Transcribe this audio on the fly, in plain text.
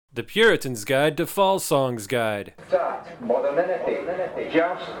The Puritan's Guide to Fall Songs Guide. Modernity.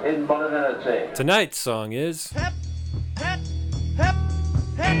 Just in modernity. Tonight's song is... Hep, hep, hep,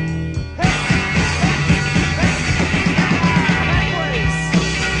 hep, hep. Backwards.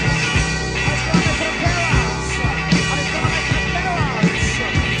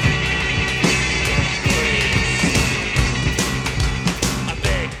 A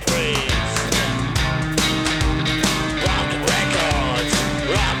big praise. Rock records.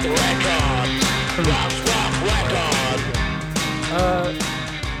 Rock record. Rock record.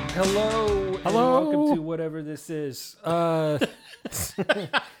 Hello. Hello. And welcome to whatever this is. Your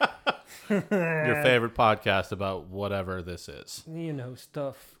favorite podcast about whatever this is. You know,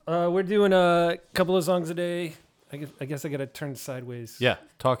 stuff. We're doing a couple of songs a day. I guess I got to turn sideways. Yeah,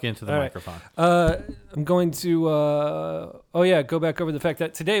 talk into the All right. microphone. I'm going to, go back over the fact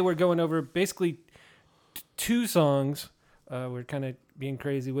that today we're going over basically two songs. We're kind of being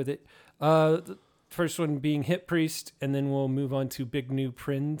crazy with it. The first one being Hit Priest, and then we'll move on to Big New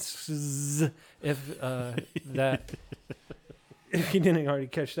Prinz, if if you didn't already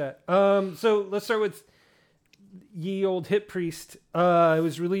catch that. So let's start with Ye Old Hit Priest. It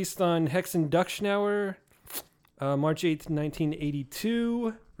was released on Hex and Duckschnauer, March 8th,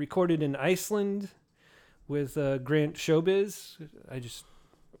 1982. Recorded in Iceland with Grant Showbiz. I just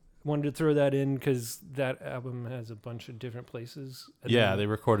wanted to throw that in because that album has a bunch of different places. Yeah, they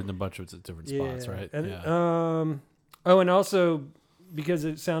recorded in a bunch of different spots, right? And, yeah. and also because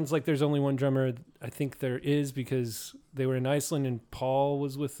it sounds like there's only one drummer, I think there is because they were in Iceland and Paul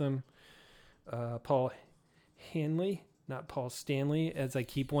was with them. Paul Hanley, not Paul Stanley, as I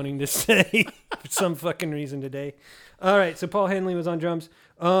keep wanting to say for some fucking reason today. All right, so Paul Hanley was on drums.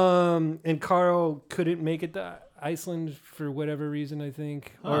 And Carl couldn't make it to Iceland for whatever reason, I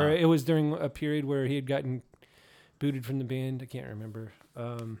think. Or it was during a period where he had gotten booted from the band. I can't remember.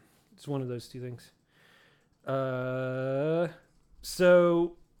 It's one of those two things.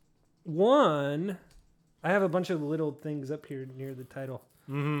 So one, I have a bunch of little things up here near the title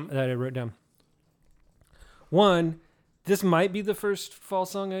that I wrote down. One, this might be the first fall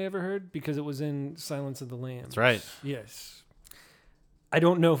song I ever heard because it was in Silence of the Lambs. That's right. Yes. I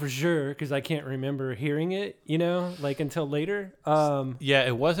don't know for sure because I can't remember hearing it, until later. Yeah,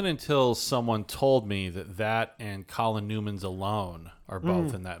 it wasn't until someone told me that and Colin Newman's Alone are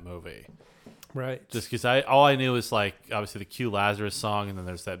both in that movie. Right. Just because all I knew is like obviously the Q Lazarus song, and then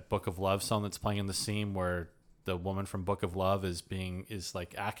there's that Book of Love song that's playing in the scene where the woman from Book of Love is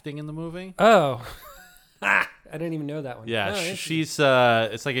like acting in the movie. Oh. I didn't even know that one. Yeah, Oh, she's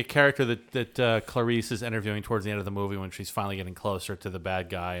it's like a character that Clarice is interviewing towards the end of the movie when she's finally getting closer to the bad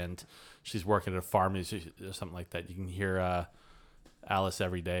guy, and she's working at a pharmacy or something like that. You can hear Alice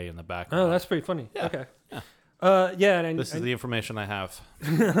every day in the background. Oh, that's pretty funny. Yeah. Okay. Yeah. And This is the information I have.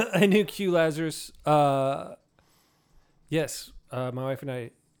 I knew Q Lazarus. Yes, my wife and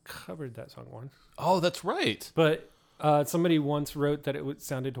I covered that song once. Oh, that's right. But somebody once wrote that it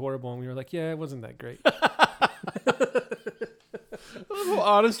sounded horrible, and we were like, yeah, it wasn't that great. How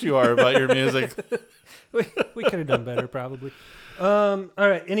honest you are about your music. we could have done better, probably. All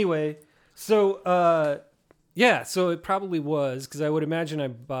right, anyway. So, so it probably was, because I would imagine I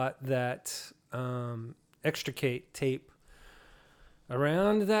bought that Extricate tape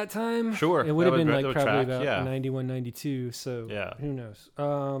around that time. Sure. It would have been that like would probably track, about 91, 92, so who knows.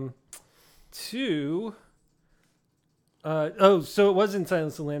 Two... so it was in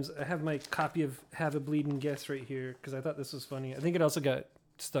Silence of the Lambs. I have my copy of Have a Bleeding Guess right here because I thought this was funny. I think it also got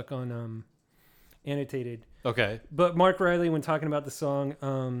stuck on annotated. Okay. But Mark Riley, when talking about the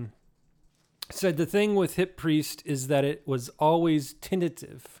song, said the thing with Hit Priest is that it was always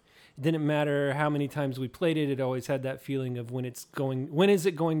tentative. It didn't matter how many times we played it. It always had that feeling of when is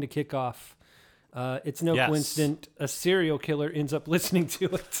it going to kick off? It's no coincidence a serial killer ends up listening to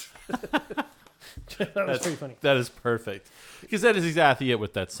it. That was pretty funny. That is perfect, because that is exactly it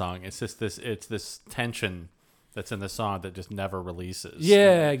with that song. It's just this tension that's in the song that just never releases.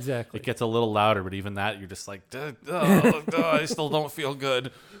 Yeah, exactly. It gets a little louder, but even that, you're just like, I still don't feel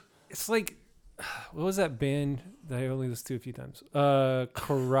good. It's like, what was that band that I only listened to a few times?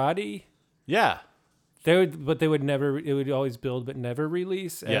 Karate. Yeah, They would never. It would always build, but never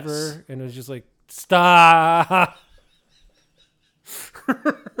release ever. Yes. And it was just like, stop.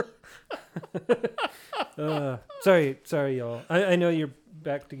 Sorry, y'all. I know you're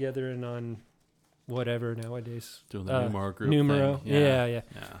back together and on whatever nowadays. doing the numero group Numero. thing. Yeah.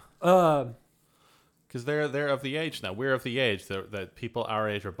 Because they're of the age now. We're of the age that people our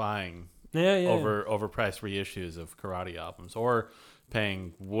age are buying Yeah. overpriced reissues of karate albums, or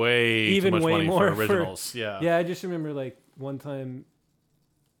paying way Even too much way money more for originals. Yeah. Yeah, I just remember like one time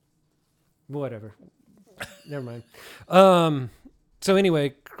whatever. Never mind. So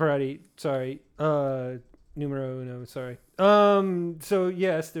anyway, karate. Sorry. Numero no. Sorry. So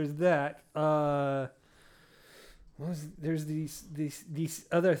yes, there's that. There's these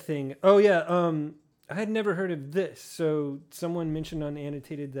other thing. Oh yeah. I had never heard of this. So someone mentioned on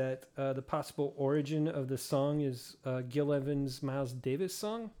Annotated that the possible origin of the song is Gil Evans' Miles Davis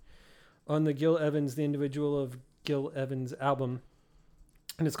song on the Gil Evans, the Individual of Gil Evans album,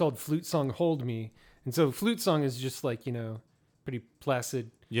 and it's called Flute Song Hold Me. And so Flute Song is just like, pretty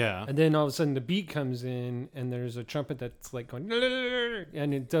placid. Yeah. And then all of a sudden the beat comes in and there's a trumpet that's like going,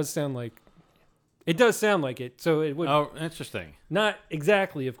 and it does sound like it. So it would. Oh, interesting. Not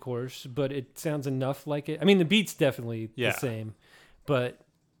exactly, of course, but it sounds enough like it. I mean, the beat's definitely the same, but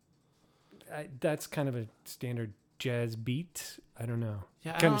that's kind of a standard jazz beat. I don't know.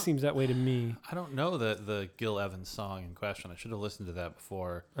 Yeah, kind of seems that way to me. I don't know the Gil Evans song in question. I should have listened to that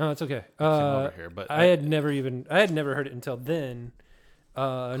before. Oh, it's okay. I came over here, but I had never heard it until then.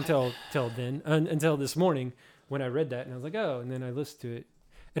 Until this morning when I read that, and I was like, oh, and then I listened to it.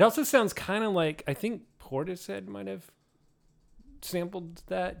 It also sounds kind of like, I think Portishead might have sampled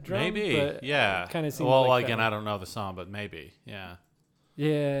that drum. Maybe, but yeah. Kind of seems well, like again, that. I don't know the song, but maybe, yeah.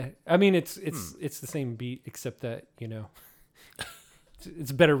 Yeah, I mean it's the same beat except that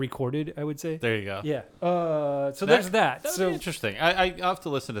it's better recorded. I would say. There you go. Yeah. So there's that. That'd So be interesting. I'll have to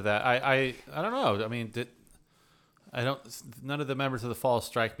listen to that. I don't know. I mean, none of the members of the Fall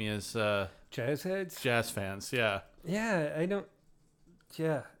strike me as jazz heads. jazz fans. Yeah. Yeah, I don't.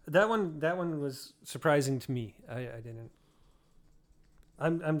 Yeah, that one was surprising to me. I didn't.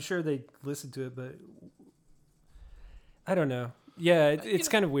 I'm sure they listened to it, but I don't know. Yeah, it's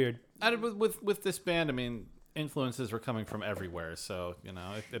kind of weird. With this band, I mean, influences were coming from everywhere, so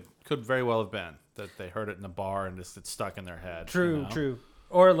it could very well have been that they heard it in a bar and just it stuck in their head. True.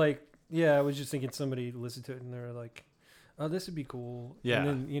 Or like, yeah, I was just thinking somebody listened to it and they're like, "Oh, this would be cool." Yeah.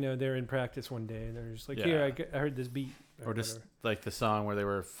 And then they're in practice one day and they're just like, Yeah. "Here, I heard this beat." Or just whatever. like the song where they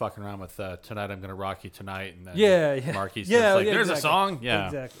were fucking around with "Tonight I'm Gonna Rock You Tonight," and then Yeah. Marky's Yeah, like, yeah, "There's exactly. a song." Yeah.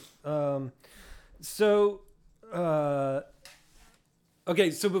 Exactly.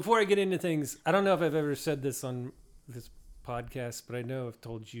 Okay, so before I get into things, I don't know if I've ever said this on this podcast, but I know I've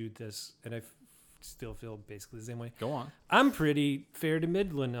told you this, and I still feel basically the same way. Go on. I'm pretty fair to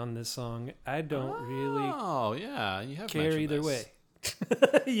Midland on this song. I don't really Oh yeah, you have care mentioned either this. way.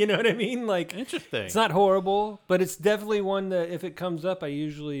 You know what I mean? Like, Interesting. it's not horrible, but it's definitely one that if it comes up, I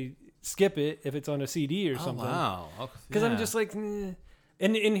usually skip it if it's on a CD or something. Wow. Because I'm just like, and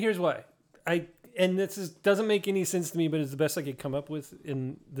here's why. Doesn't make any sense to me, but it's the best I could come up with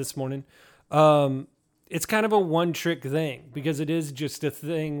in this morning. It's kind of a one-trick thing because it is just a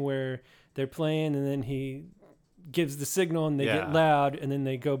thing where they're playing and then he gives the signal and they get loud and then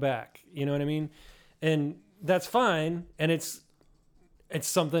they go back. You know what I mean? And that's fine. And it's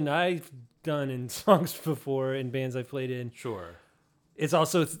something I've done in songs before in bands I've played in. Sure. It's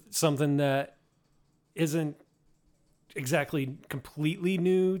also something that isn't exactly completely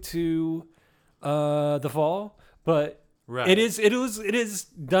new to the Fall, but Right. it is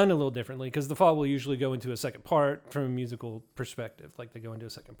done a little differently because the Fall will usually go into a second part from a musical perspective, like they go into a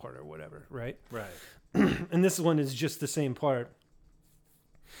second part or whatever, right? Right. And this one is just the same part.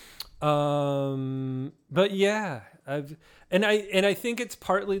 But yeah, I think it's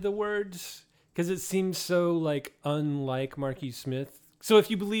partly the words because it seems so like unlike Marky Smith. So if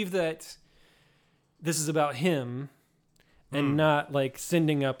you believe that this is about him and not like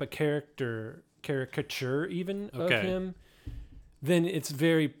sending up a caricature even of him, then it's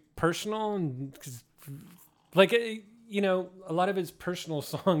very personal. And 'cause, like, a lot of his personal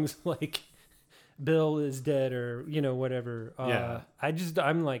songs, like Bill is dead or, whatever. Yeah.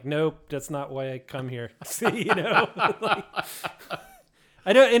 I'm like, nope, that's not why I come here. See, like,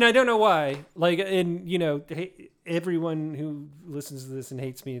 I don't know why. Like, and everyone who listens to this and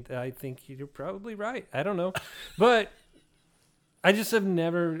hates me, I think you're probably right. I don't know, but I just have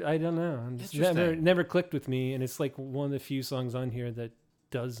never. I don't know. It's never clicked with me, and it's like one of the few songs on here that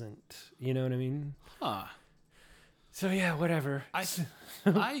doesn't. You know what I mean? Huh. So yeah, whatever.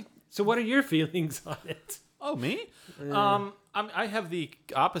 So what are your feelings on it? Oh, me? I have the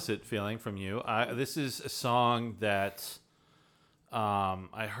opposite feeling from you. This is a song that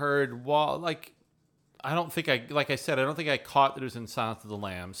I heard I don't think I caught that it was in Silence of the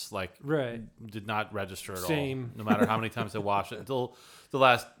Lambs. Like, Right. did not register at Same. all. No matter how many times I watched it until the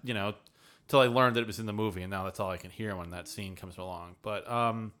last, till I learned that it was in the movie, and now that's all I can hear when that scene comes along. But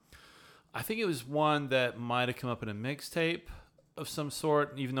I think it was one that might have come up in a mixtape of some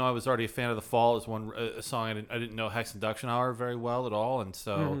sort. Even though I was already a fan of the Fall, it was a song I didn't know Hex Induction Hour very well at all, and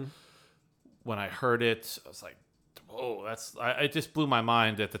so when I heard it, I was like, "Whoa, it just blew my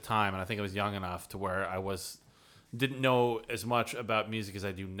mind at the time." And I think I was young enough to where didn't know as much about music as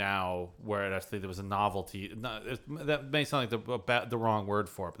I do now, where actually there was a novelty. That may sound like the wrong word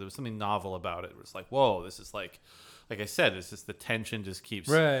for it, but there was something novel about it. It was like, whoa, this is like I said, it's just the tension just keeps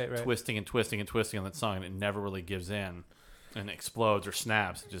twisting and twisting and twisting on that song, and it never really gives in and explodes or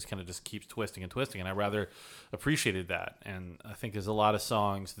snaps. It just kind of just keeps twisting and twisting, and I rather appreciated that. And I think there's a lot of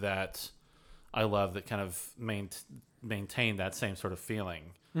songs that I love that kind of maintain that same sort of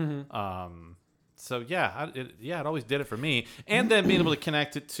feeling. Mm-hmm. So it always did it for me. And then being able to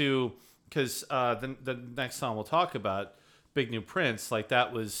connect it to, because the next song we'll talk about, Big New Prince, like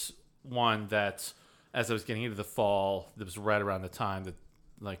that was one that, as I was getting into the fall, that was right around the time that,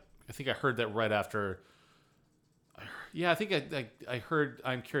 like, I think I heard that right after. I think I heard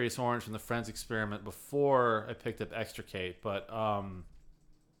I'm Curious Orange from the Friends Experiment before I picked up Extricate, but I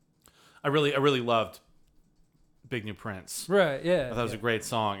really loved Big New Prince. Right, yeah. I thought it was a great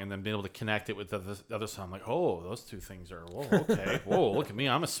song, and then being able to connect it with the other song, I'm like, oh, those two things are, whoa, okay. Whoa, look at me.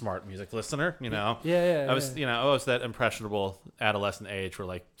 I'm a smart music listener, you know? Yeah. I was, I was that impressionable adolescent age where,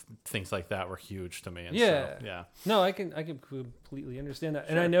 like, things like that were huge to me. And yeah. So, yeah. No, I can completely understand that.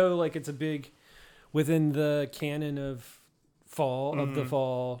 Sure. And I know, like, it's a big, within the canon of the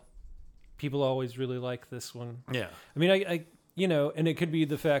fall, people always really like this one. Yeah. I mean, I and it could be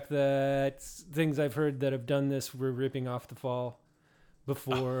the fact that things I've heard that have done this were ripping off the fall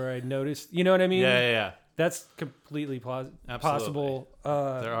before I noticed. You know what I mean? Yeah. That's completely possible.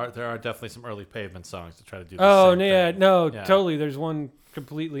 There are definitely some early Pavement songs to try to do. Totally. There's one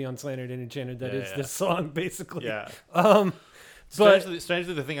completely unslandered and enchanted that is this song basically. Yeah.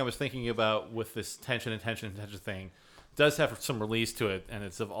 Strangely, the thing I was thinking about with this tension thing does have some release to it, and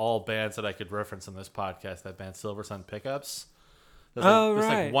it's of all bands that I could reference in this podcast, that band Silver Sun Pickups. There's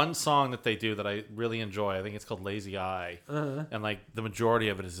like one song that they do that I really enjoy. I think it's called Lazy Eye. And like the majority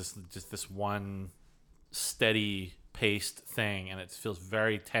of it is just this one steady paced thing, and it feels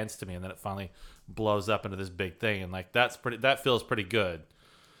very tense to me, and then it finally blows up into this big thing, and like that feels pretty good.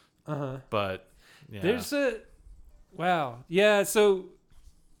 But yeah. There's wow. So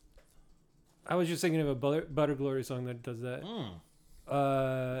I was just thinking of a Butter Glory song that does that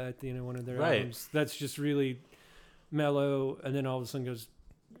at the end of one of their albums. That's just really mellow, and then all of a sudden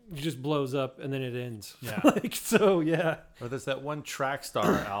just blows up, and then it ends. Yeah. Or there's that one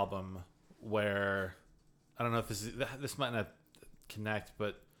Trackstar album where I don't know if this might not connect,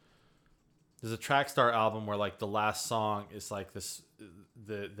 but there's a Trackstar album where like the last song is like this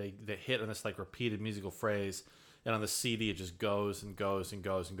they hit on this like repeated musical phrase. And on the CD, it just goes and goes and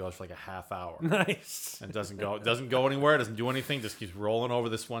goes and goes for like a half hour. Nice. And doesn't go anywhere. Doesn't do anything. Just keeps rolling over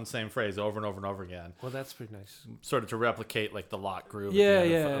this one same phrase over and over and over again. Well, that's pretty nice. Sort of to replicate like the lock groove. Of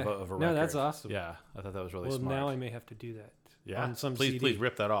a record. No, that's awesome. Yeah, I thought that was really smart. Well, now I may have to do that. Yeah. On some please, CD. Please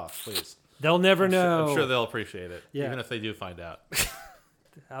rip that off, please. They'll never know. I'm sure they'll appreciate it. Yeah. Even if they do find out.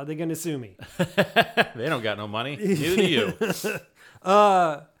 How are they going to sue me? They don't got no money. Neither do you.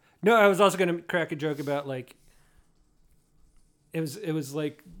 No, I was also going to crack a joke about like, It was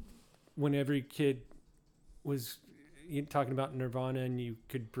like when every kid was talking about Nirvana, and you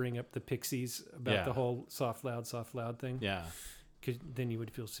could bring up the Pixies about the whole soft loud thing. Yeah. Because then you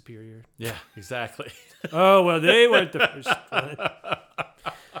would feel superior. Yeah, exactly. Oh, well, they weren't the first one.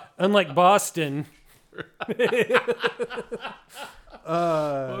 Unlike Boston.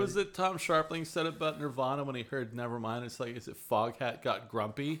 What was it Tom Sharpling said about Nirvana when he heard Nevermind? It's like, is it Foghat got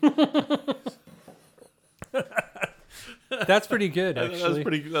grumpy? That's pretty good, actually.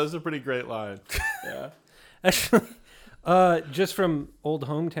 That was a pretty great line. Yeah. Actually, just from old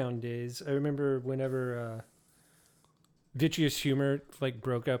hometown days, I remember whenever Vitreous Humor like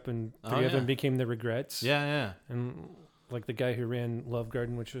broke up and three of them became the Regrets. Yeah. And like the guy who ran Love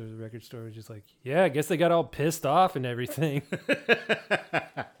Garden, which was a record store, was just like, yeah, I guess they got all pissed off and everything.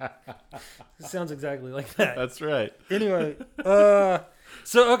 It sounds exactly like that. That's right. Anyway,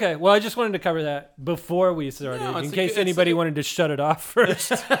 so, okay. Well, I just wanted to cover that before we started, in case anybody wanted to shut it off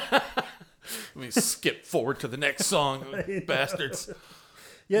first. Let me skip forward to the next song, bastards.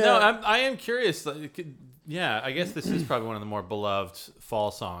 Yeah. No, I am curious. Yeah, I guess this is probably one of the more beloved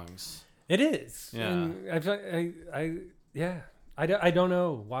fall songs. It is. Yeah. And I don't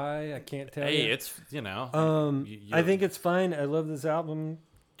know why. I can't tell you. Hey, it's, I think it's fine. I love this album.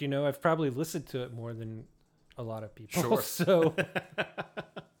 I've probably listened to it more than a lot of people. Sure. So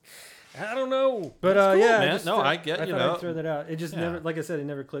I don't know. But cool, yeah, man. I I get, I thought I'd throw that out. It just never, like I said, it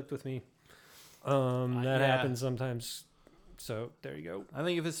never clicked with me. That happens sometimes. So there you go. I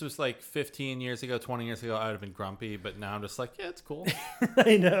think if this was like 15 years ago, 20 years ago, I would have been grumpy, but now I'm just like, yeah, it's cool.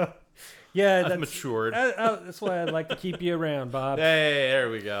 I know. Yeah, I've matured. That's why I like to keep you around, Bob. Hey, there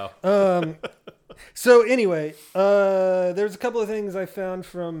we go. So anyway, there's a couple of things I found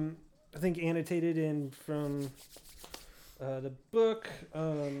from, I think, annotated and from the book.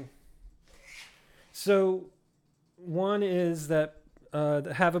 So one is that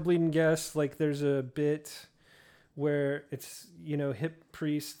Have a Bleeding Guess, like there's a bit where it's, hip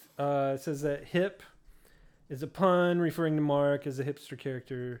priest. It says that hip is a pun referring to Mark as a hipster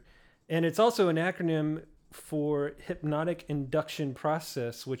character. And it's also an acronym for hypnotic induction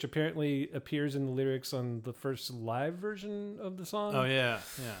process, which apparently appears in the lyrics on the first live version of the song. Oh, yeah.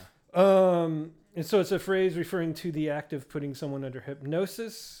 And so it's a phrase referring to the act of putting someone under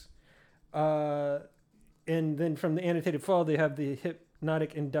hypnosis. And then from the annotated file, they have the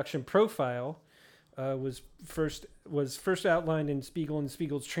hypnotic induction profile. Was first outlined in Spiegel and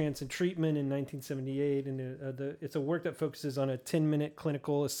Spiegel's Trance and Treatment in 1978, and it's a work that focuses on a 10-minute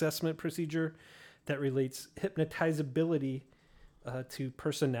clinical assessment procedure that relates hypnotizability to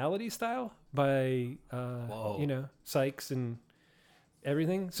personality style by psychs and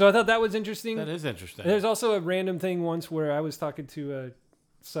everything. So I thought that was interesting. That is interesting. There's also a random thing once where I was talking to a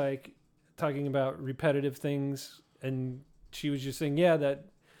psych talking about repetitive things, and she was just saying, yeah, that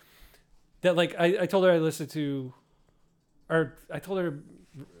like I told her I listened to, or I told her,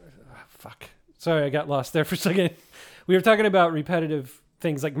 fuck. Sorry, I got lost there for a second. We were talking about repetitive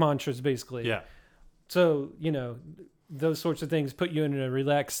things like mantras, basically. Yeah. So, those sorts of things put you in a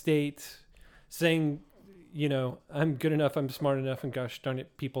relaxed state, saying, I'm good enough, I'm smart enough, and gosh darn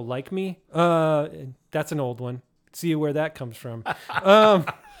it, people like me. That's an old one. See where that comes from. The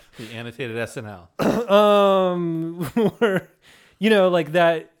annotated SNL. Where, like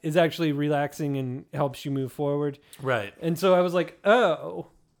that is actually relaxing and helps you move forward. Right. And so I was like, oh,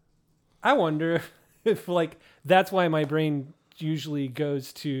 I wonder if like that's why my brain usually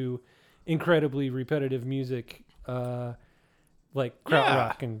goes to incredibly repetitive music, like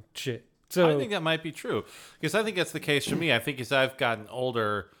krautrock and shit. So I think that might be true, because I think that's the case for me. I think as I've gotten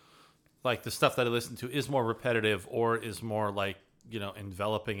older, like the stuff that I listen to is more repetitive or is more like,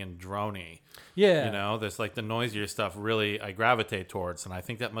 enveloping and drony. Yeah. There's like the noisier stuff really I gravitate towards. And I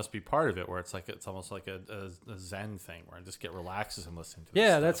think that must be part of it, where it's like, it's almost like a Zen thing where I just get relaxed as I'm listening to it.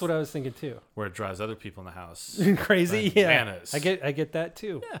 Yeah, that's what I was thinking too. Where it drives other people in the house crazy. bananas. Yeah. I get that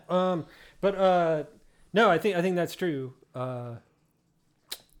too. Yeah. No, I think that's true. So,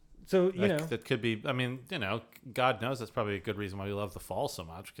 that could be, I mean, God knows that's probably a good reason why we love The Fall so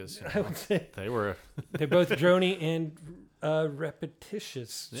much, because I would say they're both drony and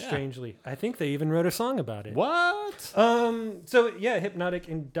repetitious, Yeah. strangely. I think they even wrote a song about it. What? So yeah, hypnotic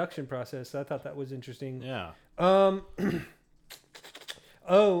induction process. I thought that was interesting. Yeah.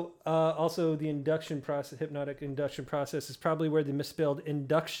 Also the induction process, hypnotic induction process, is probably where the misspelled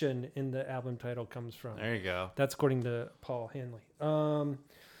induction in the album title comes from. There you go. That's according to Paul Hanley.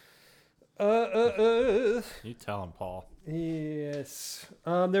 You tell him, Paul. Yes.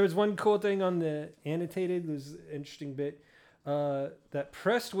 There was one cool thing on the annotated. There's an interesting bit that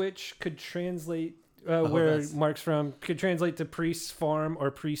Prestwich could translate, where Mark's from, could translate to priest's farm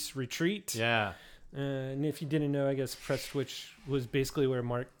or priest's retreat. Yeah. And if you didn't know, I guess Prestwich was basically where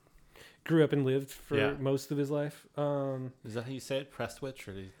Mark grew up and lived for most of his life. Is that how you say it? Prestwich?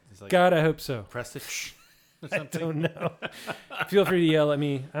 Or he's like, God, I hope so. Prestwich? Or I something? don't know. Feel free to yell at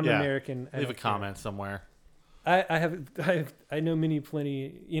me. I'm Yeah. American. Leave a comment somewhere. I know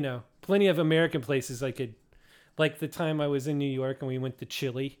plenty of American places I could, like the time I was in New York and we went to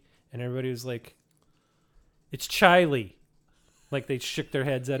Chile and everybody was like, it's Chile. Like they shook their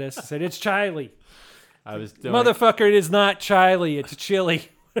heads at us and said, it's Chile. I was doing Motherfucker, it is not Chile. It's Chile.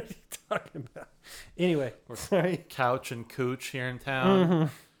 What are you talking about? Anyway, sorry. couch and cooch here in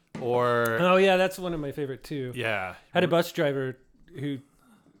town. Or Oh yeah, that's one of my favorite too. yeah. I had a bus driver who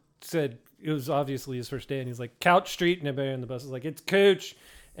said it was obviously his first day, and he's like, Couch Street, and everybody on the bus is like, it's Cooch,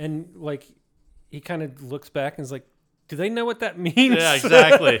 and like he kind of looks back and is like, do they know what that means? Yeah,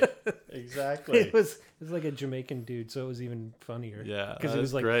 exactly. Exactly. It was like a Jamaican dude, so it was even funnier. Yeah, because that it was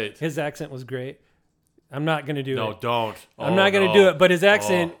is like great. His accent was great. I'm not gonna do it. No, don't. I'm not gonna do it. But his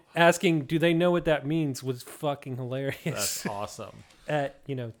accent asking, "Do they know what that means?" was fucking hilarious. That's awesome. At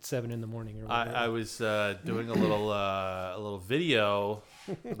 7 a.m. or whatever. I was doing a little video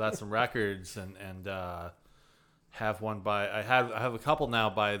about some records and have one by I have a couple now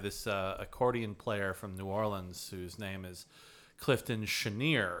by this accordion player from New Orleans whose name is Clifton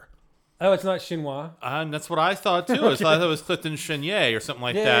Chenier. Oh, it's not chinois. And that's what I thought too. I thought it was Clifton Chenier or something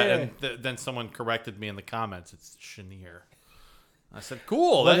like that. Yeah. And then someone corrected me in the comments. It's Chenier. I said,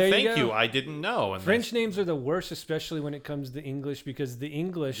 cool. Well, there you thank go. you. I didn't know. And French names are the worst, especially when it comes to English, because the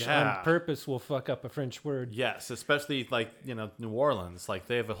English on purpose will fuck up a French word. Yes, especially like, New Orleans. Like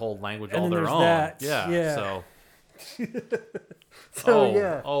they have a whole language And all then their there's own. that. Yeah. Yeah. So. So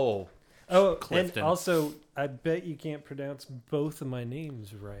yeah. Oh. Oh, Clifton. and also, I bet you can't pronounce both of my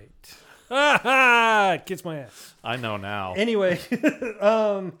names right. Ah, kiss my ass. I know now. Anyway,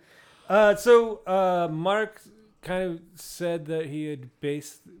 so Mark kind of said that he had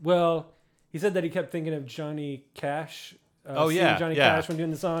he said that he kept thinking of Johnny Cash. Seeing Johnny Cash when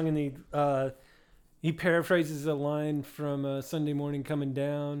doing the song, and he paraphrases a line from Sunday Morning Coming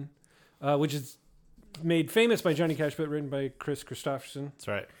Down, which is made famous by Johnny Cash, but written by Chris Christopherson. That's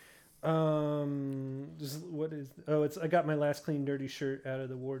right. It's I got my last clean dirty shirt out of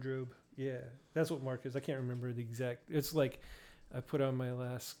the wardrobe. Yeah, that's what Mark is. I can't remember the exact. It's like I put on my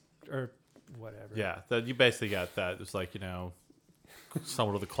last or whatever. Yeah, you basically got that. It's like,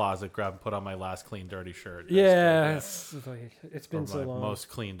 someone to the closet, grab and put on my last clean dirty shirt. Yeah, it's been or so my long. most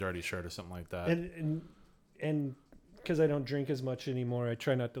clean dirty shirt or something like that. And because I don't drink as much anymore, I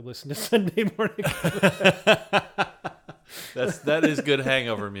try not to listen to Sunday morning. That is good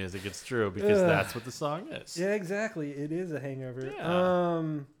hangover music. It's true because that's what the song is. Yeah, exactly. It is a hangover. Yeah.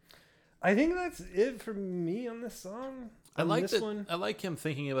 I think that's it for me on this song. I like him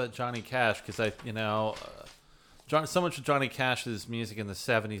thinking about Johnny Cash because so much of Johnny Cash's music in the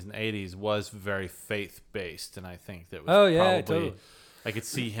 70s and 80s was very faith based, and I think that was probably totally. I could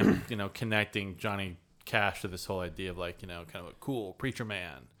see him connecting Johnny Cash to this whole idea of like kind of a cool preacher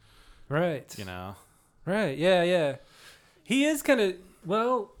man, right? Right? Yeah. He is kind of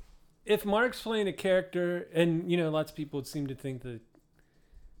if Mark's playing a character, and lots of people seem to think that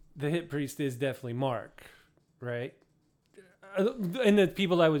the hit priest is definitely Mark, right? And the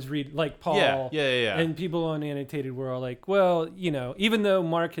people I was reading, like Paul, yeah, and people on Annotated were all like, well, even though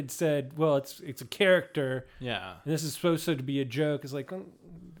Mark had said, well, it's a character, yeah, and this is supposed to be a joke, it's like,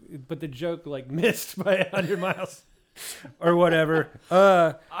 but the joke like missed by 100 miles or whatever.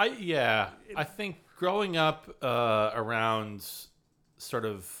 I think growing up around sort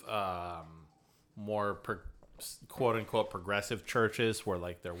of more quote unquote progressive churches where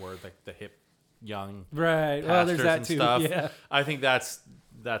like there were like the hip young right. Well, there's that and too. stuff. Yeah. I think that's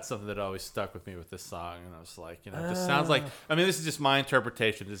something that always stuck with me with this song, and I was like, it just sounds like. I mean, this is just my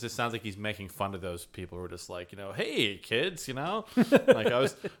interpretation. This just sounds like he's making fun of those people who are just like, hey kids, like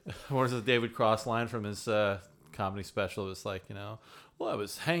what was the David Cross line from his comedy special? It was like, well, I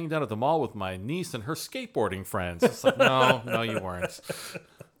was hanging down at the mall with my niece and her skateboarding friends. It's like, no, you weren't.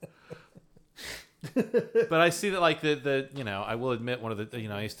 But I see that like the I will admit one of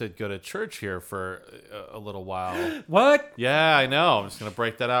the I used to go to church here for a little while. What? Yeah, I know. I'm just gonna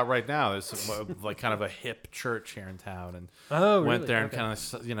break that out right now. There's like kind of a hip church here in town, and went there and kind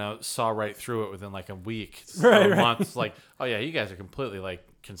of saw right through it within like a week, right. month. It's like, oh yeah, you guys are completely like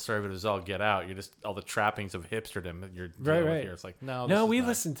conservatives all get out. You're just all the trappings of hipsterdom that you're dealing with here. It's like no, we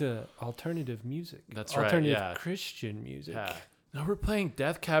listen to alternative music. That's right. Alternative Christian music. Yeah. No, we're playing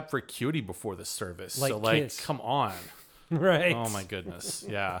Death Cab for Cutie before the service. Like so, like, Kiss. come on. Right. Oh, my goodness.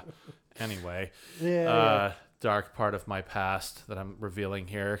 Yeah. Anyway. Yeah. Dark part of my past that I'm revealing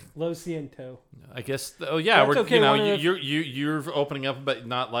here. Lo siento. I guess. Oh, yeah. That's okay, You're opening up but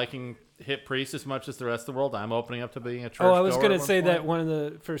not liking hip priest as much as the rest of the world. I'm opening up to being a church. Oh, I was going to say that one of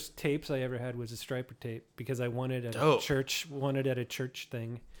the first tapes I ever had was a striper tape because I wanted at a church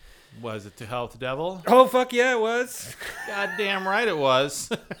thing. Was it To Hell with the Devil? Oh, fuck yeah, it was. Goddamn right it was.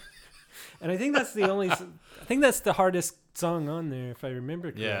 And I think that's the hardest song on there, if I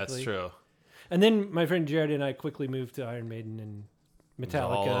remember correctly. Yeah, it's true. And then my friend Jared and I quickly moved to Iron Maiden and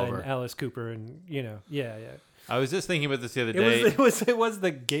Metallica and Alice Cooper and, yeah. I was just thinking about this the other day. It was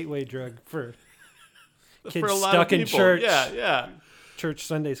the gateway drug for kids for a lot stuck of in people. church. Yeah. Church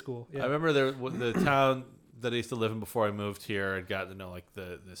Sunday school. Yeah. I remember the town that I used to live in before I moved here. I'd gotten to know like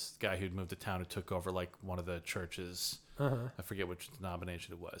this guy who'd moved to town who took over like one of the churches. I forget which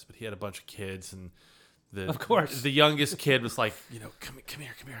denomination it was, but he had a bunch of kids, and of course the youngest kid was like, come here,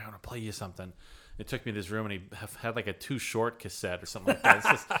 I want to play you something. It took me to his room, and he had like a Too Short cassette or something like that.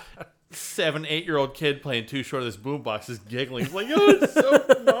 It's this 7-8-year-old kid playing Too Short of this boombox, just giggling. He's like, oh, it's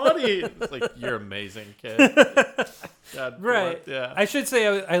so naughty. It's like, you're amazing, kid. God, right. Yeah. I should say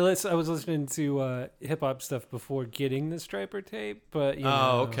I was listening to hip hop stuff before getting the striper tape, but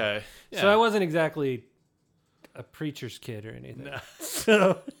Oh, okay. Yeah. So I wasn't exactly a preacher's kid or anything. No.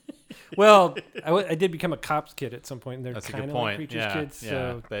 So, well, I did become a cop's kid at some point. And they're That's a kind good of like point. preacher's kids. Yeah,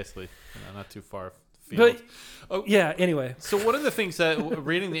 So basically, not too far But Oh, yeah, anyway. So one of the things that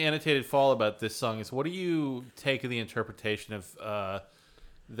reading the annotated fall about this song is, what do you take of the interpretation of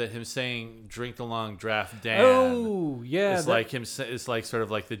that him saying "drink the long draft down"? Oh, yeah. It's like him. It's like sort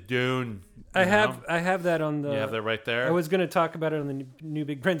of like the Dune. I have that on the. You have that right there. I was going to talk about it on the new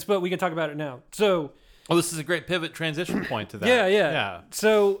Big Prince, but we can talk about it now. So. Oh, this is a great pivot transition point to that. Yeah.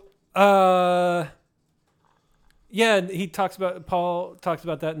 So, Paul talks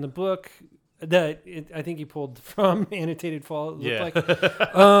about that in the book. I think he pulled from annotated fall. It looked like.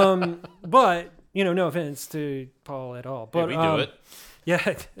 But no offense to Paul at all. But we do it.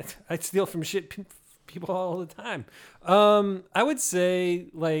 Yeah, I steal from people all the time. I would say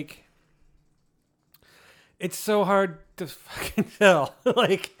like it's so hard to fucking tell.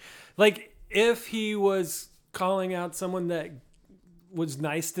 like if he was calling out someone that was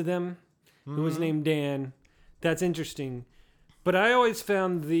nice to them, who was named Dan, that's interesting. But I always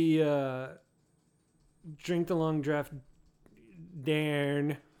found the drink the long draft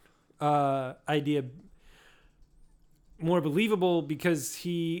Dan idea more believable because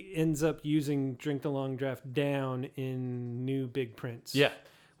he ends up using drink the long draft down in New Big Prince. Yeah.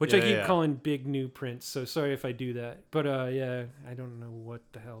 Which I keep calling Big New Prince, so sorry if I do that. But I don't know what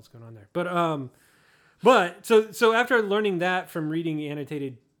the hell's going on there. But so after learning that from reading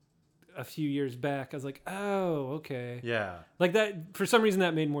annotated a few years back, I was like, oh, okay. Yeah. Like that, for some reason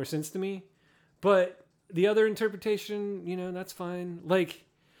that made more sense to me. But the other interpretation, that's fine. Like,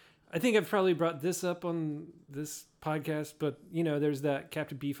 I think I've probably brought this up on this podcast, but there's that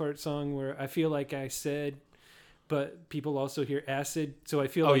Captain Beefheart song where I feel like I said, but people also hear acid. So I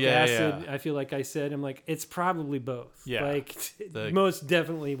feel acid. Yeah. I feel like I said, I'm like, it's probably both. Yeah. Like most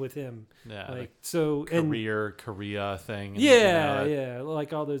definitely with him. Yeah. Like so Korea thing. Yeah.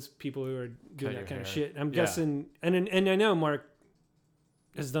 Like all those people who are doing that kind of shit. I'm guessing, and I know Mark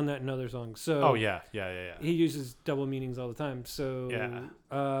has done that in other songs. So yeah. He uses double meanings all the time. So yeah.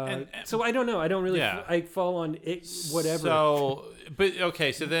 So I don't know. I don't really. Yeah. I fall on it. Whatever. So, but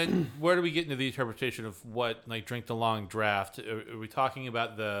okay. So then, where do we get into the interpretation of what like drink the long draft? Are we talking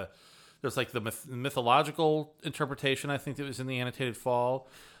about there's like the mythological interpretation? I think that was in the annotated fall.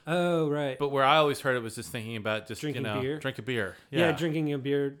 Oh right. But where I always heard it was just thinking about just drinking beer. Drink a beer. Yeah, drinking a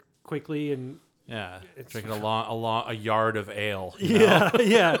beer quickly and. Yeah, drinking a yard of ale.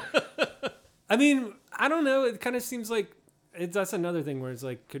 Yeah. I mean, I don't know. It kind of seems like that's another thing where it's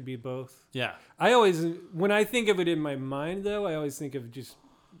like could be both. Yeah. When I think of it in my mind, though, I always think of just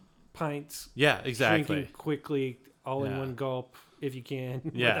pints. Yeah, exactly. Drinking quickly, all in one gulp, if you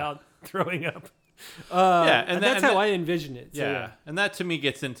can, Yeah. without throwing up. And that's how I envision it. So, yeah, and that to me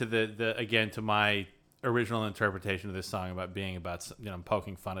gets into the again to my original interpretation of this song about being about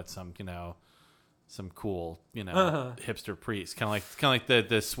poking fun at some cool hipster priest, kind of like the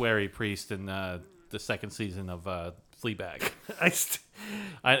sweary priest in the second season of Fleabag.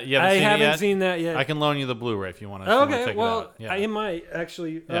 I haven't seen that yet. I can loan you the Blu-ray if you want to. Okay, check well, it out. Yeah. I might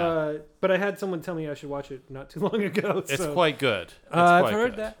actually, but I had someone tell me I should watch it not too long ago. It's quite good. I've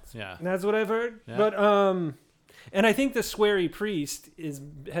heard that. Yeah, that's what I've heard. Yeah. But and I think the sweary priest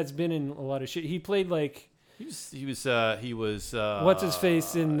has been in a lot of shit. He played like. He was what's his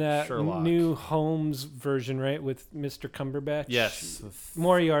face in that Sherlock. new Holmes version, right, with Mr. Cumberbatch? Yes,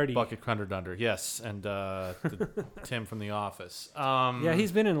 Moriarty, Bucket Dunderdunder. Yes, and Tim from The Office. Yeah,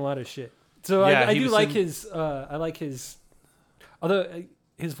 he's been in a lot of shit. So I do like his. I like his. Although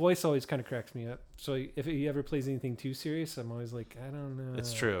his voice always kind of cracks me up. So if he ever plays anything too serious, I'm always like, I don't know.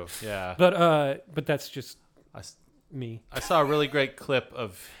 It's true. Yeah. But that's just. Me. I saw a really great clip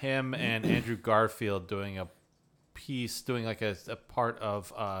of him and Andrew Garfield doing like a part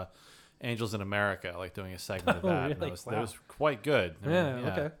of Angels in America, like doing a segment of that. Really? That was quite good.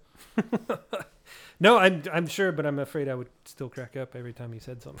 Okay. No, I'm sure, but I'm afraid I would still crack up every time he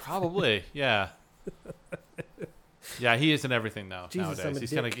said something. Probably, yeah. Yeah, he is in everything now Jesus, nowadays.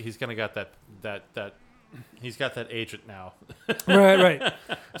 He's kind of got that. He's got that agent now. Right.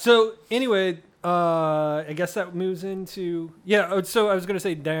 So anyway, I guess that moves into So I was going to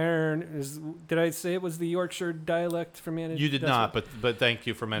say Darren did I say it was the Yorkshire dialect from Anna? You did not, but thank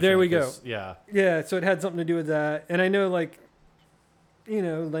you for mentioning. There we go. Yeah. So it had something to do with that, and I know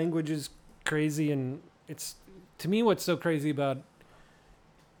language is crazy, and it's to me what's so crazy about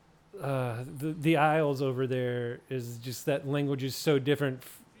the Isles over there is just that language is so different.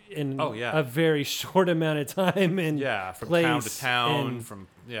 In a very short amount of time, and from town to town, from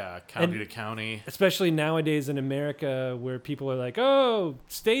county to county. Especially nowadays in America, where people are like, "Oh,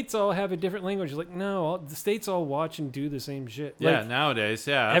 states all have a different language." Like, no, the states all watch and do the same shit. Yeah, nowadays,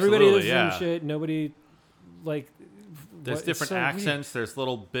 everybody does the same shit. Nobody There's It's different so weird. accents. There's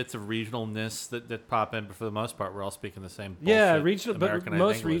little bits of regionalness that pop in, but for the most part, we're all speaking the same. Yeah, bullshit regional, but Americanized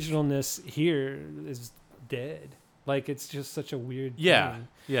most English. regionalness here is dead. Like it's just such a weird. Yeah, thing.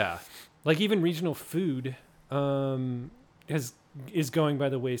 yeah. Like even regional food is going by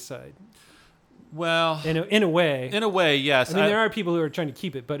the wayside Well, in a way. in a way, yes. I mean, there are people who are trying to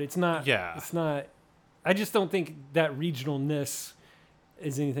keep it, but it's not. Yeah. It's not. I just don't think that regionalness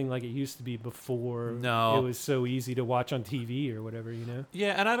is anything like it used to be before. No. It was so easy to watch on TV or whatever,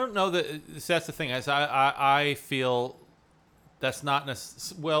 Yeah, and I don't know that that's the thing. I feel that's not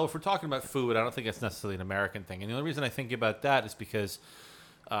well. If we're talking about food, I don't think that's necessarily an American thing. And the only reason I think about that is because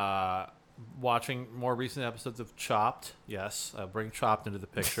watching more recent episodes of Chopped, yes, bring Chopped into the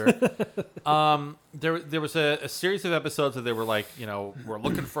picture. There was a series of episodes where they were like, we're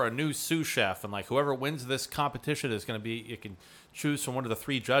looking for a new sous chef, and like whoever wins this competition is going to be, you can choose from one of the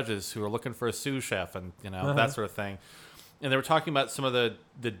 3 judges who are looking for a sous chef, and that sort of thing. And they were talking about some of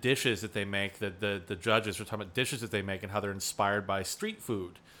the dishes that they make. The judges were talking about dishes that they make and how they're inspired by street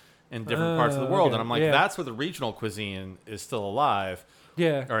food in different parts of the world. Okay. And I'm like, Yeah. that's where the regional cuisine is still alive.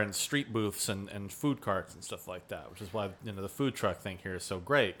 Yeah. Or in street booths and food carts and stuff like that, which is why the food truck thing here is so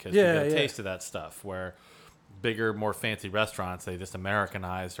great, because you get a taste of that stuff. Where bigger, more fancy restaurants, they just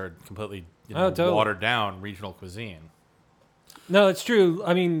Americanized or completely totally. watered down regional cuisine. No, it's true.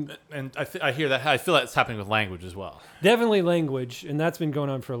 I mean, And I hear that. I feel that's happening with language as well. definitely language, and that's been going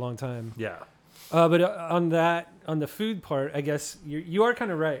on for a long time. Yeah. But on the food part, I guess you are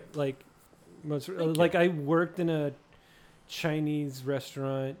kind of right. Like like I worked in a Chinese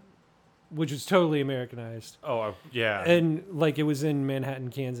restaurant, which was totally Americanized, Oh, yeah. and like it was in Manhattan,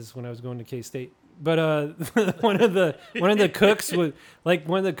 Kansas, when I was going to K-State. But one of the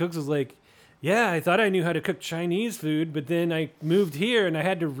cooks was like, yeah, I thought I knew how to cook Chinese food, but then I moved here and I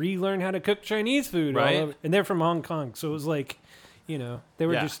had to relearn how to cook Chinese food. Right. All over. And they're from Hong Kong, so it was like, they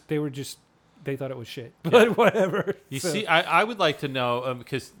were Yeah. just they thought it was shit, but whatever. You So- see, I would like to know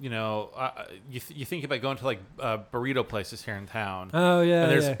because you think about going to like burrito places here in town. Oh yeah,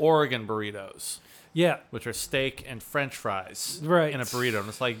 And there's yeah. Oregon burritos, Yeah. which are steak and French fries Right. in a burrito. And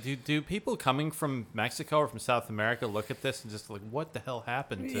it's like, do people coming from Mexico or from South America look at this and just like, what the hell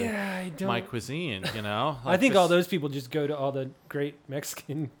happened to Yeah, I don't. my cuisine? I Like think this- all those people just go to all the great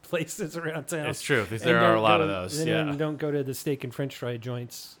Mexican places around town. It's true. There And are a don't lot go- of those. and Yeah. then don't go to the steak and French fry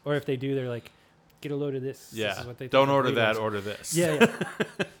joints, or if they do, they're like, get a load of this. Yeah. This is what they think Don't of order that. burritos. Order this. Yeah.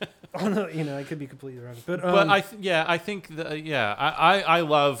 Oh no, I could be completely wrong, but But I think I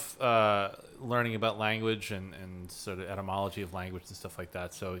love learning about language and sort of etymology of language and stuff like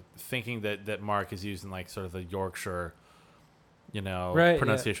that. So thinking that Mark is using like sort of the Yorkshire, Right,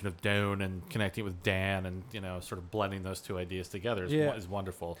 pronunciation of down and connecting it with Dan and sort of blending those two ideas together is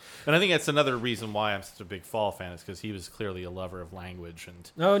wonderful. And I think that's another reason why I'm such a big Fall fan, is because he was clearly a lover of language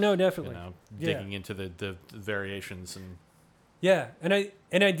and oh no, definitely. Yeah. digging into the variations and. Yeah, and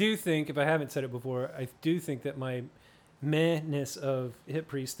I do think, if I haven't said it before, I do think that my mehness of Hit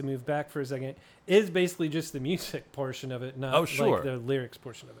Priest, to move back for a second, is basically just the music portion of it, not Oh, sure. like the lyrics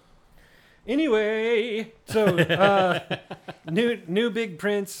portion of it. Anyway, so new big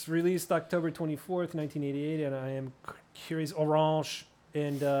Prince released October 24th, 1988, and I Am Curious Orange,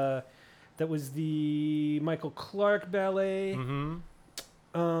 and that was the Michael Clark ballet,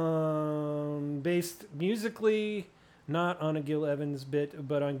 based musically not on a Gil Evans bit,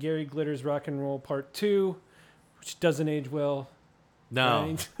 but on Gary Glitter's Rock and Roll Part 2, which doesn't age well. No,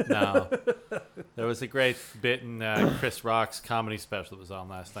 Right. no. There was a great bit in Chris Rock's comedy special that was on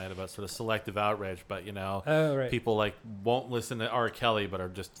last night about sort of selective outrage, but Oh, right. people like won't listen to R. Kelly, but are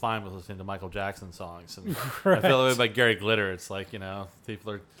just fine with listening to Michael Jackson songs. And Right. I feel the way about Gary Glitter. It's like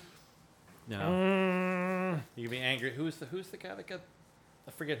people are, you can be angry. Who's the guy that got?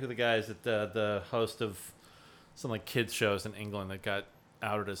 I forget who the guy is that the host of some like kids shows in England that got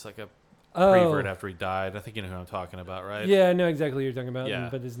outed as like a prevert after he died. I think you know who I'm talking about, right? Yeah, I know exactly what you're talking about, Yeah.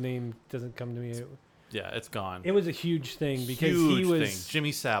 but his name doesn't come to me. Yeah, it's gone. It was a huge thing because Huge he was. thing.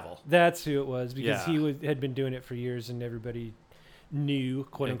 Jimmy Savile. That's who it was, because Yeah. had been doing it for years and everybody knew,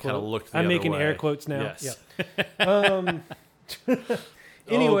 quote And unquote. kinda looked the I'm other making air way. quotes now. Yes. Yeah.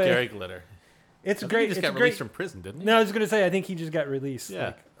 Anyway, Gary Glitter. it's I think great. He just it's got a released great. from prison, didn't he? No, I was gonna say I think he just got released.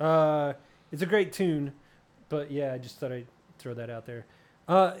 Yeah. It's a great tune, but yeah, I just thought I'd throw that out there.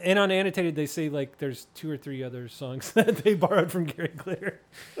 And on Annotated, they say like there's 2 or 3 other songs that they borrowed from Gary Glitter.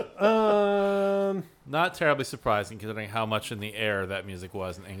 Not terribly surprising, considering how much in the air that music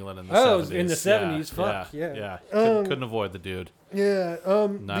was in England in the Oh, 70s. in the 70s, fuck, yeah. Yeah. Um, Couldn't avoid the dude. Yeah.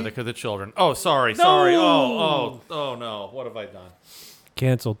 Neither could the children. Oh, sorry. Oh, no. What have I done?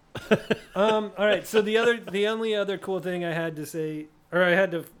 Canceled. All right. So the only other cool thing I had to say, or I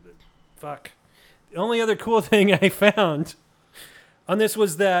had to, fuck. The only other cool thing I found on this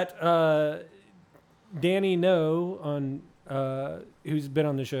was that Danny No on who's been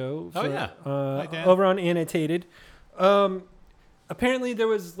on the show. Oh, yeah. Hi, Dan. Over on Annotated. Apparently there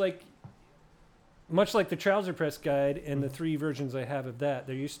was like, much like the Trouser Press Guide and the 3 versions I have of that,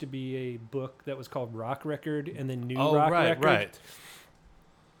 there used to be a book that was called Rock Record and then New Rock Record. Right.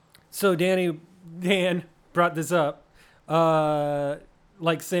 So Dan brought this up,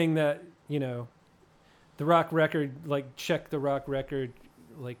 like saying that, you know, the Rock Record, like check the Rock Record,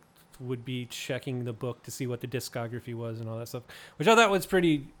 like would be checking the book to see what the discography was and all that stuff, which I thought was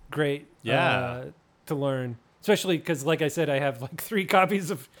pretty great. Yeah. To learn. Especially because, like I said, I have like 3 copies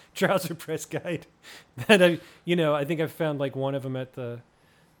of Trouser Press Guide that I think I found like one of them at the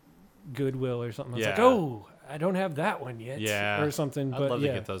Goodwill or something. I was like, oh, I don't have that one yet. Yeah. Or something. I'd But love yeah.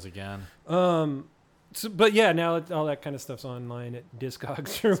 to get those again. But yeah, now all that kind of stuff's online at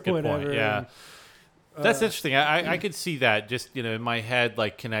Discogs or Good whatever. point. Yeah. and, That's interesting. I could see that just, in my head,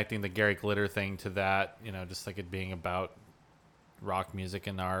 like connecting the Gary Glitter thing to that, just like it being about rock music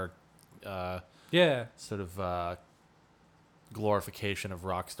and our sort of glorification of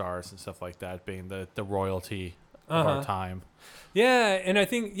rock stars and stuff like that being the royalty of our time. Yeah, and I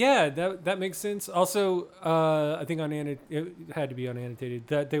think that makes sense. Also, I think it had to be on Annotated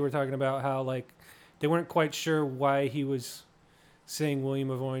that they were talking about how like they weren't quite sure why he was saying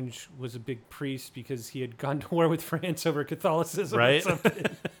William of Orange was a big priest because he had gone to war with France over Catholicism or Right? something.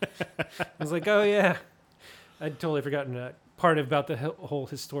 I was like, oh yeah, I'd totally forgotten that part about the whole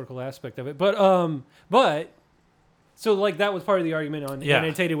historical aspect of it. But so like that was part of the argument on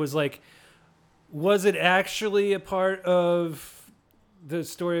Annotated was like, was it actually a part of the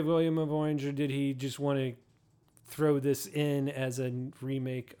story of William of Orange, or did he just want to throw this in as a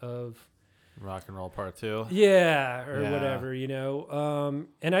remake of Rock and Roll Part 2. Yeah, or Yeah. whatever,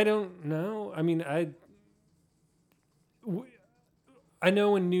 and I don't know. I mean, I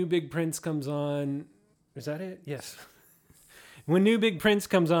know when New Big Prince comes on, is that it? Yes. When New Big Prince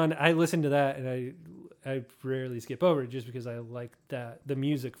comes on, I listen to that and I rarely skip over it just because I like the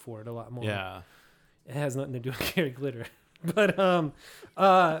music for it a lot more. Yeah. It has nothing to do with Gary Glitter. But I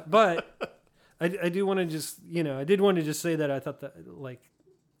do want to just, I did want to just say that I thought that, like,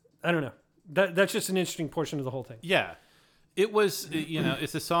 I don't know. That's just an interesting portion of the whole thing. Yeah. It was,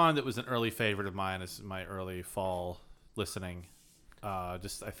 it's a song that was an early favorite of mine as my early fall listening. I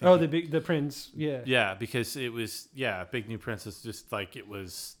think. The Prinz, yeah. Yeah, because it was, Big New Prince is just like, it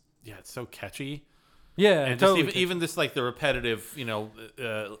was, it's so catchy. Yeah, And totally just even this, like, the repetitive,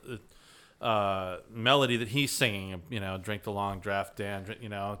 melody that he's singing, drink the long draft, Dan,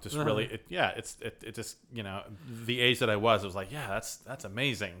 just really, it just, the age that I was like, that's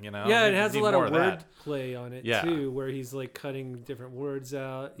amazing, Yeah, it has a lot of word play on it Yeah. too, where he's like cutting different words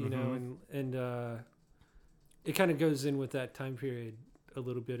out, and it kind of goes in with that time period a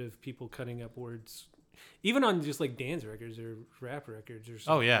little bit of people cutting up words, even on just like dance records or rap records or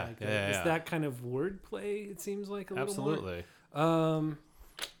something. Oh yeah, like that. yeah. It's that kind of word play. It seems like a little more. Absolutely.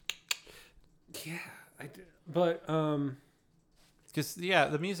 Yeah, but because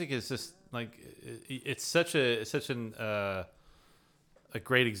the music is just like it's such a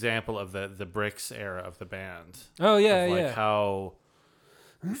great example of the Bricks era of the band. Oh yeah, of, like, yeah. How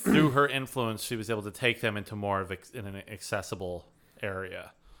through her influence she was able to take them into more of in an accessible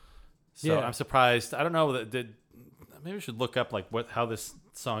area. So I'm surprised. I don't know maybe we should look up like how this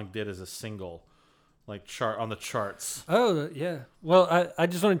song did as a single, like chart on the charts. Oh yeah. Well, I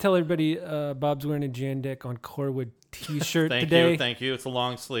just want to tell everybody, Bob's wearing a Jandek on Corwood T-shirt today. Thank you. It's a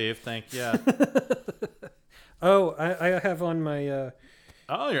long sleeve. Thank you. Oh, I have on my your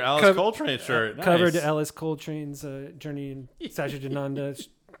Alice Coltrane shirt. Nice. covered Alice Coltrane's Journey in Sajananda.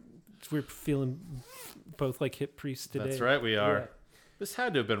 We're feeling both like hip priests today. That's right, we are. Yeah. This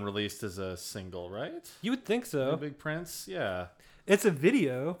had to have been released as a single, right? You would think so. The Big Prince, yeah. It's a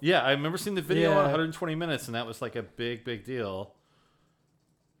video. Yeah, I remember seeing the video Yeah. on 120 Minutes, and that was like a big deal.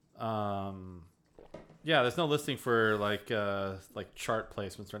 Yeah, there's no listing for like chart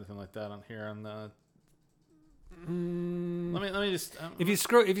placements or anything like that on here. On the let me just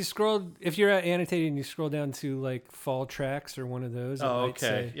If you're at Annotated and you scroll down to like fall tracks or one of those. Oh, it might okay.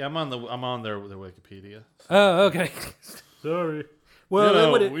 say- Yeah, I'm on their Wikipedia. Oh, okay. Sorry.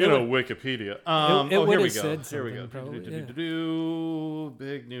 Well, Wikipedia. it here would've we go. said Here we go. something, probably,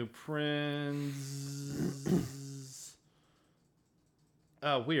 Big New Prince.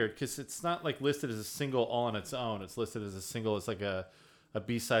 Oh, weird, because it's not like listed as a single all on its own. It's listed as a single. It's like a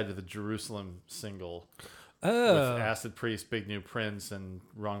B-side to the Jerusalem single. Oh. with Acid Priest, Big New Prince, and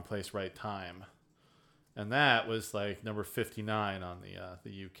Wrong Place, Right Time. And that was like number 59 on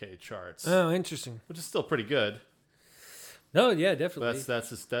the UK charts, Oh, interesting. which is still pretty good. No, yeah, definitely.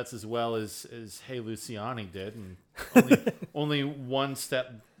 That's as well as Hey Luciani did, and only one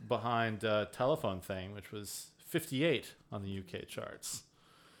step behind Telephone Thing, which was 58 on the UK charts.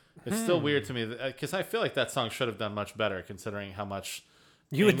 It's still weird to me because I feel like that song should have done much better, considering how much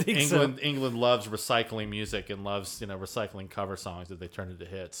You would think so. England loves recycling music and loves recycling cover songs that they turn into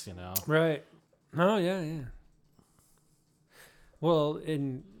hits. Right. Oh, yeah. Well,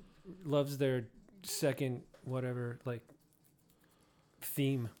 and loves their second whatever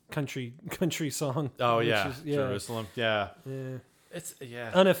theme country song. Oh which yeah, is- Jerusalem. Yeah, Yeah. it's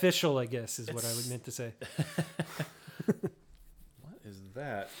Unofficial, I guess, is what I would meant to say. What is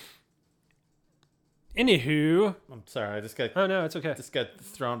that? Anywho. I'm sorry, I just got Oh no, it's okay.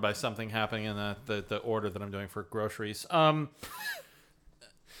 thrown by something happening in the order that I'm doing for groceries.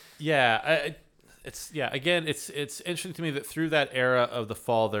 Yeah, again, it's interesting to me that through that era of the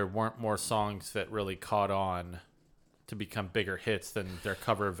fall, there weren't more songs that really caught on to become bigger hits than their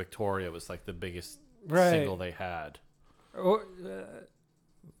cover of Victoria was like the biggest single they had. Or,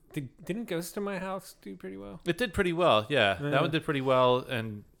 didn't Ghost in My House do pretty well? It did pretty well, yeah. That one did pretty well,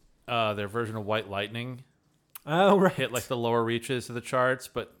 and their version of White Lightning Oh, right. hit like the lower reaches of the charts,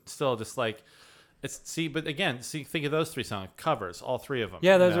 but still just like but again, think of those three songs, covers, all three of them.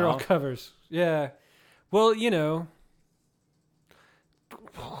 Yeah, those are all covers. Yeah. Well,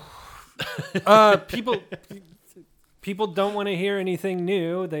 people don't want to hear anything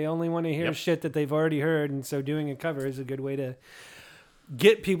new. They only want to hear shit that they've already heard, and so doing a cover is a good way to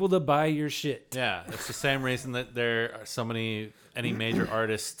get people to buy your shit. Yeah, it's the same reason that there are so many any major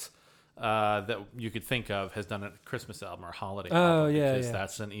artist that you could think of has done a Christmas album or holiday album. Because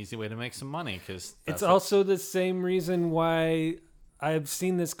that's an easy way to make some money. Because it's also the same reason why I've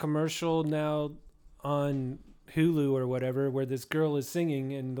seen this commercial now on Hulu or whatever, where this girl is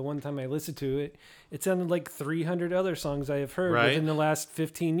singing, and the one time I listened to it, it sounded like 300 other songs I have heard within the last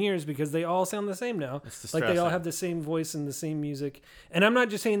 15 years because they all sound the same now. It's like they all have the same voice and the same music. And I'm not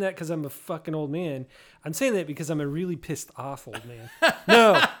just saying that because I'm a fucking old man. I'm saying that because I'm a really pissed off old man.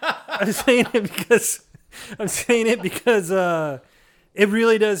 No, I'm saying it because it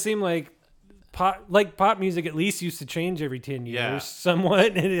really does seem like pop music at least used to change every 10 years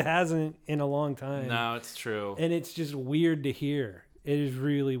somewhat, and it hasn't in a long time. No, it's true. And it's just weird to hear. It is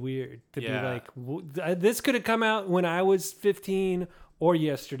really weird to be like, this could have come out when I was 15 or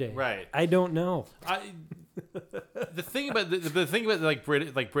yesterday. Right. I don't know. The thing about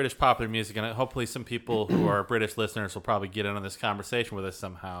British popular music, and hopefully some people who are British listeners will probably get in on this conversation with us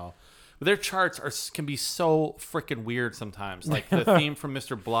somehow. But their charts can be so freaking weird sometimes. Like the theme from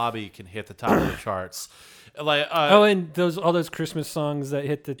Mr. Blobby can hit the top of the charts. Like and all those Christmas songs that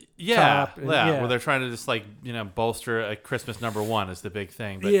hit the top. Where they're trying to just bolster a Christmas #1 is the big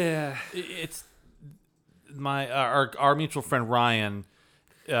thing. But it's our mutual friend Ryan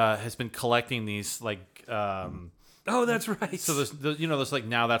has been collecting these oh, that's right. So those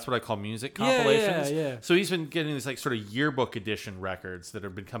now that's what I call music compilations. Yeah. So he's been getting these sort of yearbook edition records that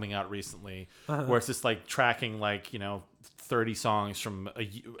have been coming out recently, where it's just tracking 30 songs from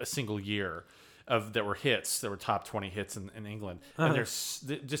a single year that were hits, that were top 20 hits in England, and there's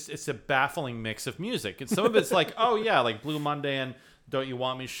just it's a baffling mix of music, and some of it's like Blue Monday and Don't You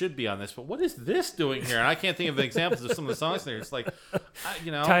Want Me should be on this, but what is this doing here? And I can't think of examples of some of the songs there. It's Tie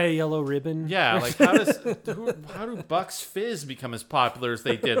a Yellow Ribbon. Yeah, how do Bucks Fizz become as popular as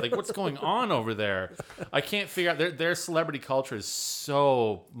they did? What's going on over there? I can't figure out. Their celebrity culture is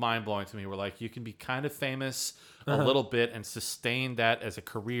so mind blowing to me. Where you can be kind of famous a little bit and sustain that as a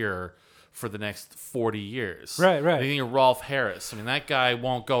career for the next 40 years. Right. I think of Rolf Harris. I mean, that guy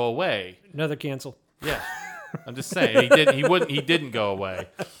won't go away. Another cancel. Yeah. I'm just saying he didn't go away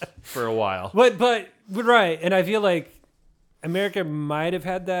for a while. But right, and I feel like America might have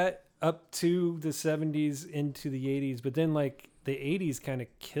had that up to the 70s into the 80s, but then the 80s kind of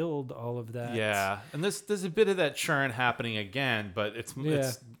killed all of that. Yeah. And there's a bit of that churn happening again, but it's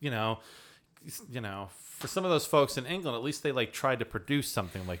for some of those folks in England, at least they tried to produce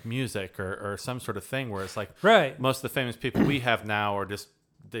something like music or some sort of thing where it's most of the famous people we have now are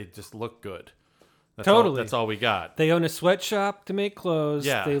they just look good. That's all we got. They own a sweatshop to make clothes.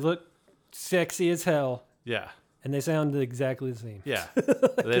 Yeah. They look sexy as hell. Yeah. and they sound exactly the same. Yeah,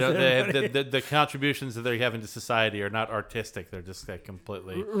 they don't. They have the contributions that they're having to society are not artistic. They're just like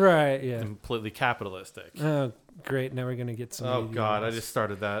completely Right. Yeah. completely capitalistic. Oh, great! Now we're gonna get some. Oh radio God! I ads. just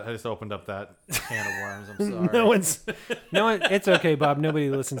started that. I just opened up that can of worms. I'm sorry. No one. It's okay, Bob. Nobody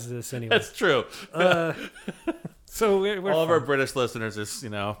listens to this anyway. That's true. So we're All of our fine. British listeners is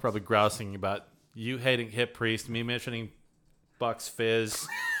probably grousing about you hating Hip Priest, me mentioning Bucks Fizz.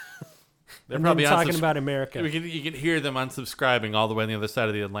 They're And probably then talking about America. You can hear them unsubscribing all the way on the other side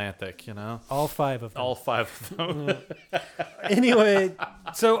of the Atlantic. All 5 of them. All 5 of them. Anyway,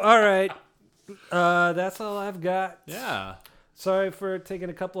 so all right, that's all I've got. Yeah. Sorry for taking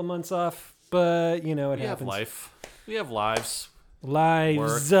a couple of months off, but it We have happens. life. We have lives. Lives.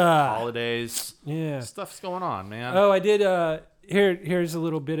 Work, holidays. Yeah. Stuff's going on, man. Oh, I did. Here's a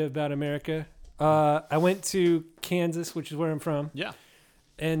little bit about America. I went to Kansas, which is where I'm from, Yeah.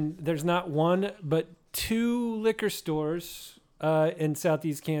 and there's not one but 2 liquor stores in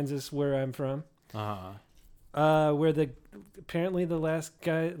southeast Kansas where I'm from. Where apparently the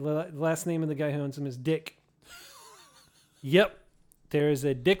last name of the guy who owns them is Dick. Yep. There is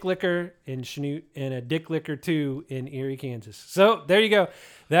a Dick Liquor in Chanute and a Dick Liquor 2 in Erie, Kansas. So there you go.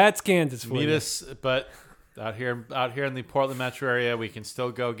 That's Kansas for Meet you. us, but out here in the Portland metro area, we can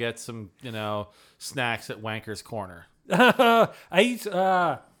still go get some, snacks at Wanker's Corner. I used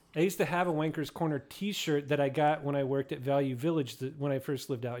to have a Wanker's Corner T-shirt that I got when I worked at Value Village when I first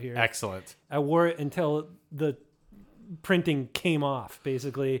lived out here. Excellent. I wore it until the printing came off,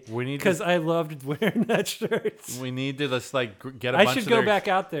 basically. We need because to- I loved wearing that shirt. We need to just get a I bunch should of go their, back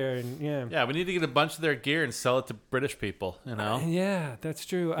out there and Yeah, we need to get a bunch of their gear and sell it to British people, Yeah, that's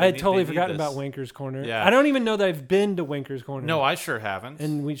true. I had totally they need forgotten this. about Wanker's Corner. Yeah. I don't even know that I've been to Wanker's Corner. No, I sure haven't.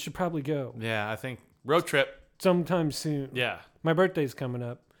 And we should probably go yeah, I think road trip. sometime soon. Yeah. My birthday's coming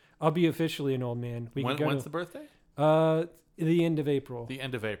up. I'll be officially an old man. When's the birthday? The end of April. The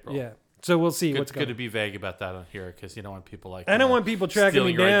end of April. Yeah. So we'll see what's Good going to be vague about that on here because you don't want people I don't want people tracking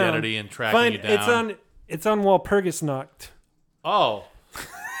stealing me your down. identity and tracking you down. It's on Walpurgisnacht. Oh.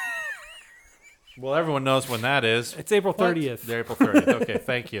 Well, everyone knows when that is. It's April 30th. They're April 30th. Okay,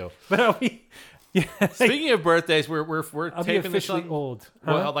 thank you. But I'll be Speaking of birthdays, we're I'll be taping this officially on. old.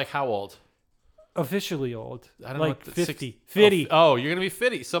 Well, like how old? Officially old. I don't know. Like what 50. 50. 50. Oh, you're gonna be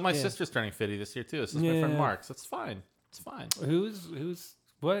 50. So my Yeah. sister's turning 50 this year too. This is my Yeah. friend Mark. So it's fine. It's fine. Who's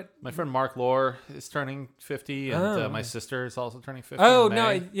what? My friend Mark Lore is turning 50, and Oh. my sister is also turning 50. Oh in no!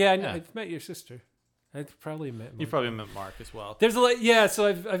 May. I've met your sister. I've probably met. You probably met Mark as well. There's a lot. Yeah, so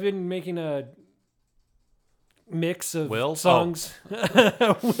I've been making a mix of Will? songs.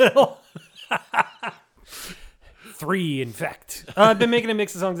 Will. 3, in fact. I've been making a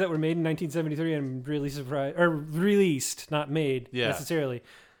mix of songs that were made in 1973. I'm really surprised, or released, not made necessarily.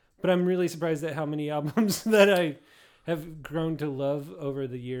 But I'm really surprised at how many albums that I have grown to love over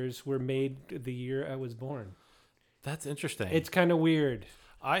the years were made the year I was born. That's interesting. It's kind of weird.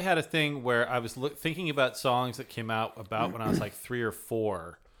 I had a thing where I was thinking about songs that came out about when I was like 3 or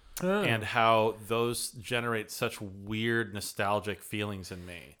 4, and how those generate such weird nostalgic feelings in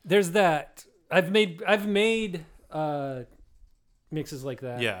me. There's that. I've made mixes like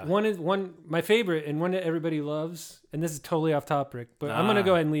that. Yeah. One my favorite and one that everybody loves, and this is totally off topic, but I'm gonna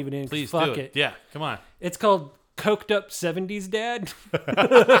go ahead and leave it in. 'Cause Please fuck do it. Yeah, come on. It's called Coked Up 70s Dad.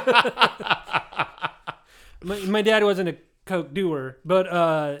 my dad wasn't a coke doer, but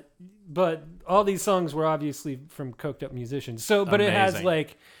all these songs were obviously from coked up musicians. So, but it has Amazing.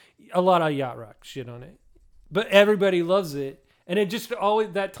 like a lot of yacht rock shit on it. But everybody loves it, and it just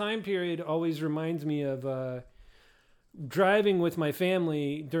always that time period always reminds me of driving with my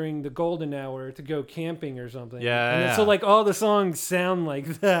family during the golden hour to go camping or something. Yeah, and yeah. so like all the songs sound like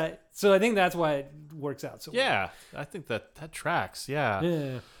that. So I think that's why it works out so well. Yeah, I think that tracks. Yeah.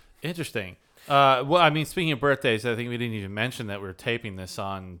 Yeah. Interesting. Well, I mean, speaking of birthdays, I think we didn't even mention that we're taping this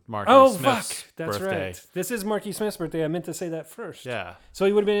on Marky Oh, Smith's fuck. That's birthday. right. This is Marky Smith's birthday. I meant to say that first. Yeah, So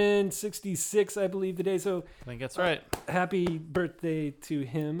he would have been 66, I believe, today. So I think that's right. happy birthday to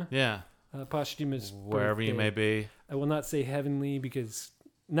him. Yeah, Posthumous wherever you birthday. may be. I will not say heavenly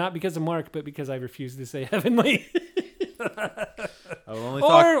not because of Mark, but because I refuse to say heavenly. I will only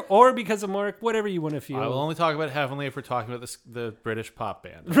talk. or because of Mark, whatever you want to feel. I will only talk about Heavenly if we're talking about the British pop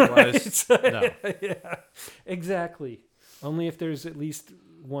band. Otherwise, no. Yeah, exactly. Only if there's at least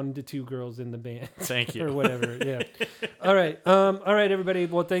 1 to 2 girls in the band. Thank you. Or whatever. Yeah. All right. All right, everybody.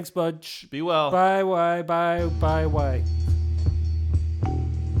 Well, thanks, Budge. Be well. Bye. Why? Bye. Bye. Why?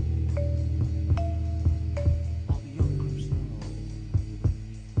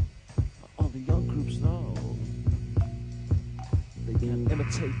 All the young groups know they can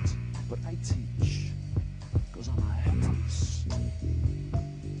imitate, but I teach. Go was on my headpiece.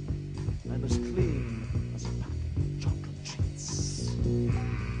 I'm as clean as a packet of chocolate treats.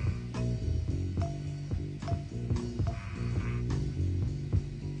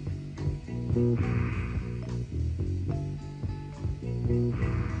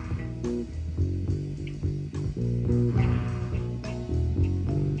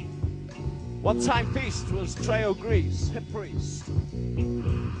 One-time feast was Treo Grease, hip priest.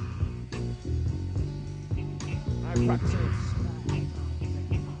 I practice.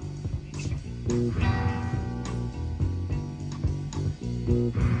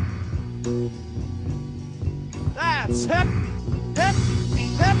 That's hip, hip,